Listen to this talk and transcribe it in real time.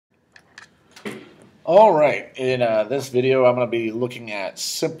All right, in this video, I'm going to be looking at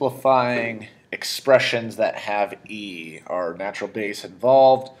simplifying expressions that have e, our natural base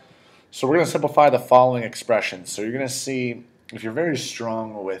involved. So we're going to simplify the following expressions. So you're going to see if you're very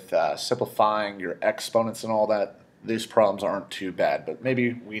strong with simplifying your exponents and all that, these problems aren't too bad, but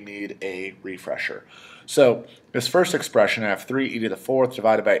maybe we need a refresher. So this first expression, I have 3e to the fourth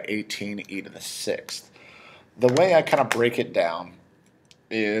divided by 18e to the sixth. The way I kind of break it down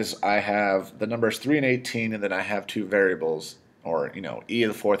is I have the numbers 3 and 18, and then I have two variables, or, e to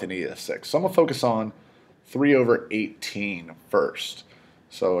the fourth and e to the sixth. So I'm going to focus on 3 over 18 first.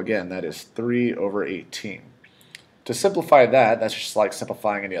 So again, that is 3 over 18. To simplify that, that's just like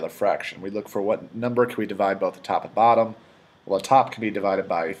simplifying any other fraction. We look for what number can we divide both the top and bottom. Well, the top can be divided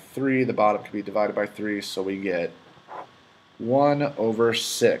by 3, the bottom can be divided by 3, so we get 1 over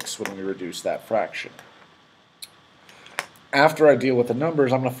 6 when we reduce that fraction. After I deal with the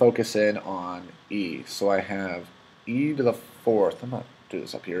numbers, I'm going to focus in on e. So I have e to the fourth. I'm going to do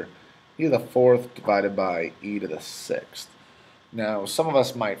this up here. E to the fourth divided by e to the sixth. Now, some of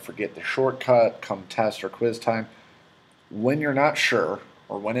us might forget the shortcut come test or quiz time. When you're not sure,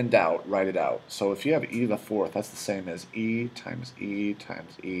 or when in doubt, write it out. So if you have e to the fourth, that's the same as e times e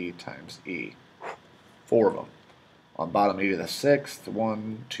times e times e. 4 of them. On bottom, e to the sixth,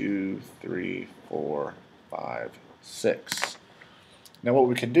 1, 2, 3, 4, 5, 6. Now what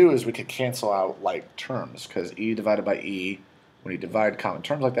we can do is we can cancel out like terms, because e divided by e, when you divide common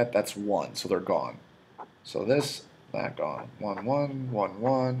terms like that, that's 1, so they're gone. So this, that gone. 1, 1, 1,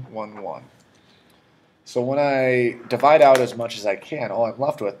 1, 1, 1. So when I divide out as much as I can, all I'm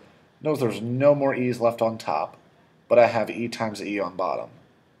left with, notice there's no more e's left on top, but I have e times e on bottom.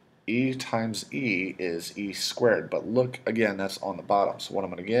 E times e is e squared, but look, again, that's on the bottom. So what I'm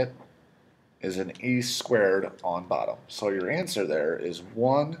going to get is an e squared on bottom. So your answer there is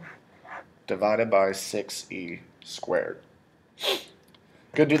 1 divided by 6e squared.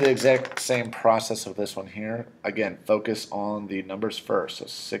 Going to do the exact same process of this one here. Again, focus on the numbers first. So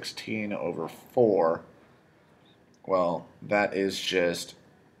 16 over 4. Well, that is just,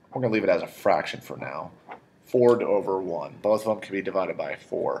 we're going to leave it as a fraction for now. 4 over 1. Both of them can be divided by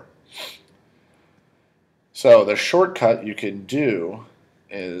 4. So the shortcut you can do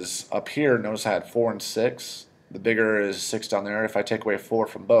is up here, notice I had 4 and 6. The bigger is 6 down there. If I take away 4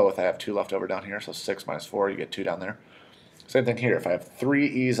 from both, I have 2 left over down here. So 6 minus 4, you get 2 down there. Same thing here. If I have 3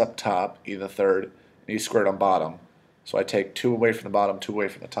 e's up top, e to the third, and e squared on bottom, so I take 2 away from the bottom, 2 away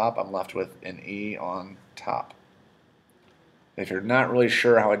from the top, I'm left with an e on top. If you're not really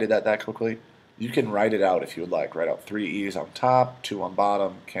sure how I did that quickly, you can write it out if you would like. Write out 3 e's on top, 2 on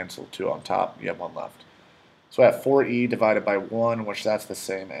bottom, cancel 2 on top, you have 1 left. So I have 4e divided by 1, which that's the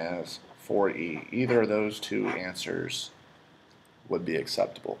same as 4e. Either of those two answers would be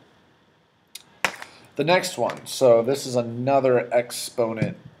acceptable. The next one, so this is another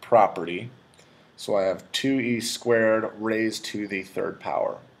exponent property. So I have 2e squared raised to the third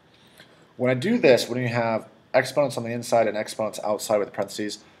power. When I do this, when you have exponents on the inside and exponents outside with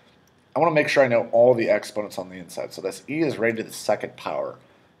parentheses, I want to make sure I know all the exponents on the inside. So this e is raised to the second power.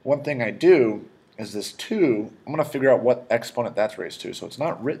 One thing I do is this 2, I'm going to figure out what exponent that's raised to. So it's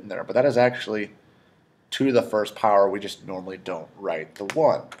not written there, but that is actually 2 to the first power. We just normally don't write the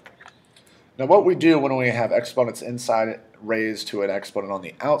 1. Now what we do when we have exponents inside raised to an exponent on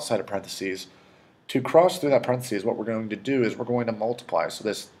the outside of parentheses, to cross through that parentheses, what we're going to do is we're going to multiply. So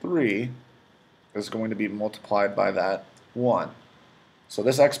this 3 is going to be multiplied by that 1. So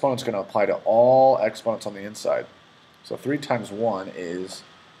this exponent is going to apply to all exponents on the inside. So 3 times 1 is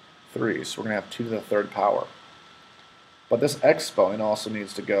 3. So we're going to have 2 to the third power. But this exponent also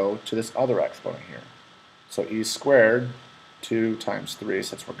needs to go to this other exponent here. So e squared, 2 times 3,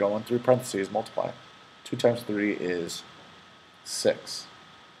 since we're going through parentheses, multiply. 2 times 3 is 6.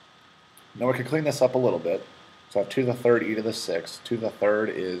 Now we can clean this up a little bit. So I have 2 to the third e to the sixth. 2 to the third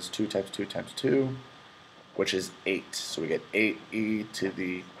is 2 times 2 times 2, which is 8. So we get 8e to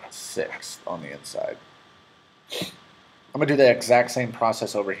the sixth on the inside. I'm going to do the exact same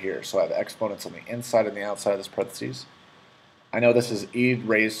process over here. So I have exponents on the inside and the outside of this parentheses. I know this is e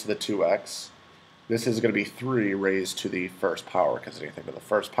raised to the 2x. This is going to be 3 raised to the first power, because anything to the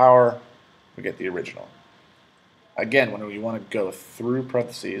first power, we get the original. Again, when we want to go through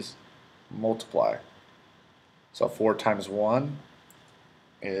parentheses, multiply. So 4 times 1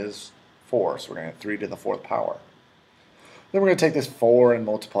 is 4, so we're going to have 3 to the fourth power. Then we're going to take this 4 and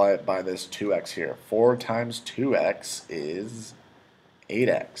multiply it by this 2x here. 4 times 2x is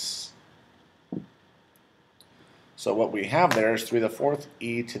 8x. So what we have there is 3 to the fourth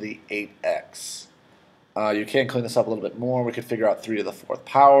e to the 8x. You can clean this up a little bit more. We could figure out 3 to the 4th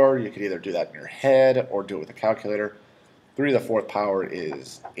power. You could either do that in your head or do it with a calculator. 3 to the 4th power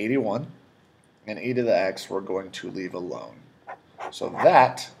is 81, and e to the x we're going to leave alone. So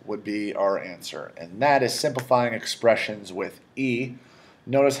that would be our answer, and that is simplifying expressions with e.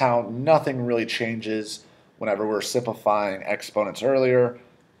 Notice how nothing really changes whenever we're simplifying exponents earlier,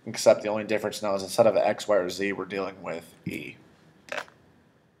 except the only difference now is instead of x, y, or z, we're dealing with e.